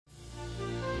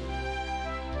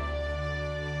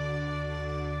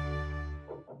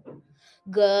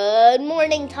Good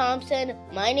morning, Thompson.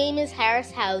 My name is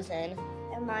Harris Housen.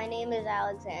 And my name is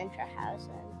Alexandra Housen.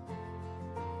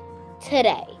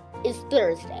 Today is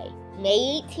Thursday,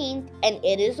 May 18th, and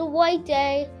it is a white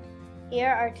day.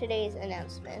 Here are today's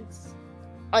announcements.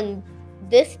 On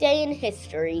this day in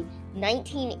history,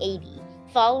 1980,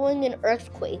 following an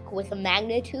earthquake with a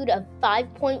magnitude of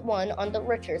 5.1 on the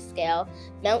Richter scale,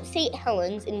 Mount St.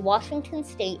 Helens in Washington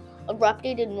state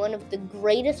erupted in one of the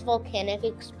greatest volcanic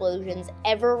explosions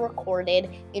ever recorded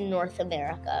in North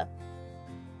America.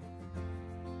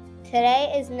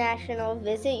 Today is National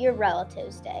Visit Your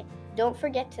Relatives Day. Don't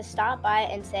forget to stop by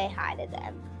and say hi to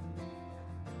them.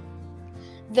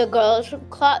 The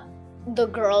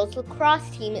girls' lacrosse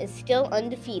team is still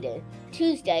undefeated.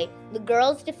 Tuesday, the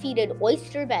girls defeated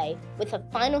Oyster Bay with a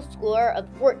final score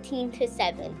of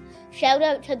 14-7. Shout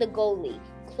out to the goalie,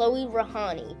 Chloe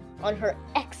Rahani, on her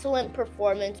excellent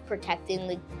performance protecting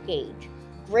the gauge.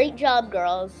 Great job,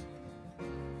 girls.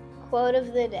 Quote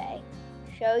of the day.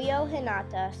 Shoyo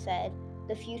Hinata said,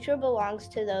 "The future belongs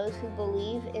to those who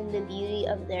believe in the beauty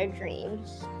of their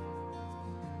dreams."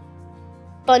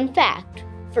 Fun fact,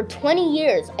 for 20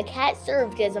 years, a cat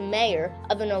served as a mayor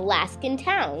of an Alaskan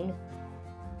town.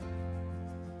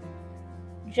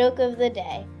 Joke of the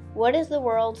day. What is the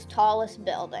world's tallest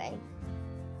building?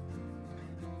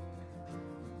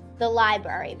 The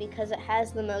library, because it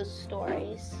has the most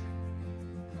stories.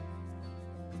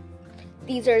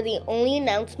 These are the only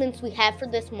announcements we have for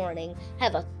this morning.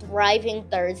 Have a thriving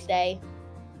Thursday.